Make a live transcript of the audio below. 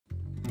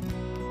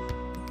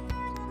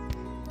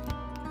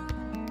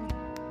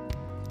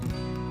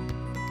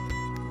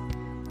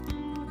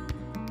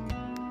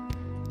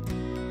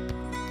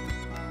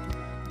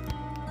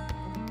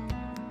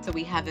So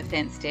we have a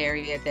fenced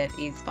area that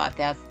is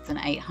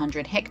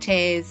 5,800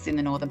 hectares in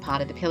the northern part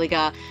of the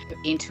Pilliga,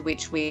 into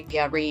which we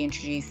are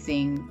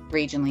reintroducing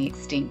regionally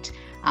extinct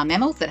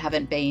mammals that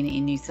haven't been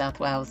in New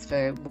South Wales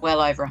for well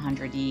over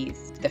 100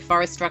 years. The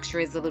forest structure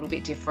is a little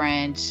bit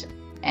different,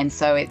 and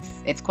so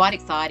it's quite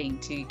exciting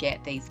to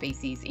get these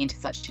species into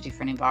such a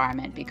different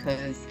environment,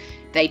 because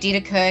they did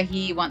occur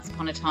here once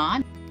upon a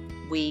time.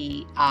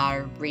 We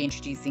are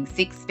reintroducing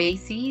 6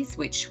 species,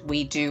 which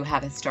we do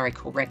have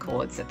historical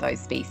records that those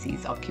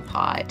species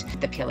occupied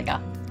the Pilliga.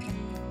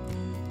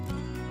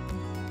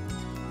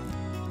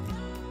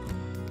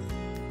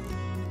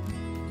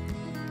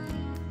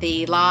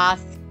 The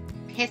last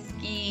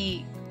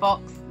pesky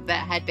fox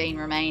that had been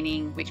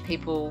remaining, which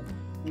people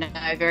know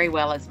very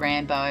well as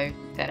Rambo,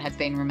 that has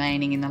been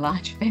remaining in the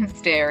large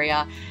fenced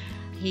area,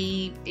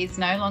 he is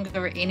no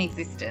longer in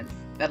existence,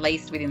 at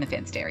least within the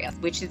fenced area,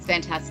 which is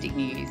fantastic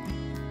news.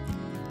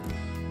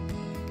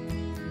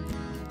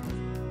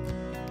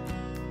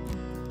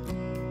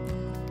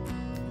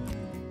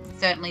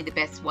 Certainly the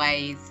best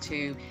way is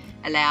to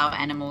allow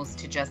animals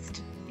to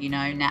just,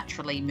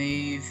 naturally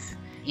move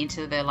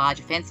into the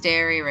larger fenced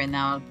area, and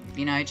they'll,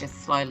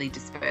 just slowly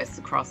disperse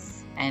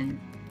across and,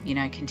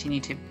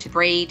 continue to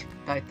breed,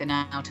 both the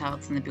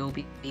nail-tails and the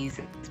bilbies,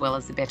 as well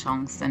as the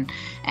bettongs.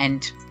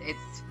 And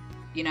it's,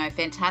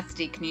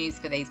 fantastic news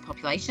for these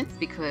populations,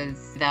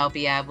 because they'll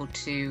be able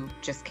to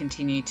just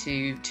continue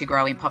to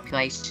grow in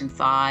population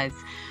size.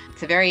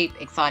 It's a very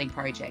exciting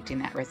project in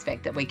that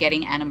respect, that we're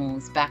getting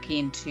animals back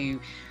into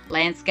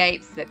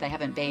landscapes that they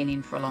haven't been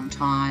in for a long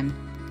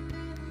time.